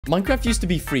Minecraft used to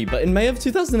be free, but in May of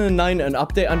 2009, an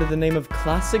update under the name of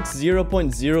Classic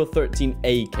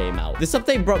 0.013a came out. This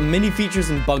update brought many features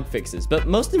and bug fixes, but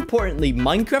most importantly,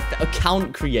 Minecraft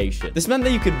account creation. This meant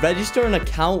that you could register an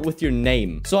account with your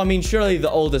name. So I mean, surely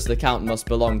the oldest account must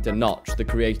belong to Notch, the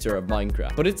creator of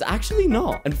Minecraft, but it's actually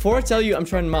not. And before I tell you, I'm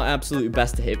trying my absolute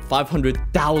best to hit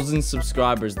 500,000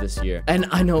 subscribers this year. And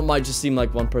I know it might just seem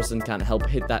like one person can't help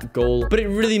hit that goal, but it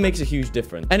really makes a huge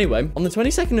difference. Anyway, on the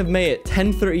 22nd of May at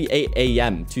 10:38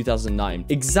 a.m. 2009,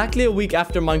 exactly a week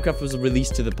after Minecraft was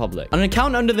released to the public, an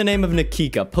account under the name of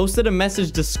Nikika posted a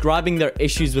message describing their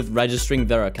issues with registering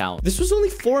their account. This was only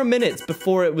 4 minutes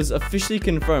before it was officially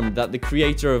confirmed that the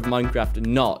creator of Minecraft,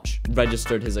 Notch,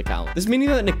 registered his account. This meaning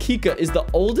that Nikika is the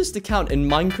oldest account in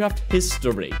Minecraft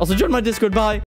history. Also, join my Discord, bye!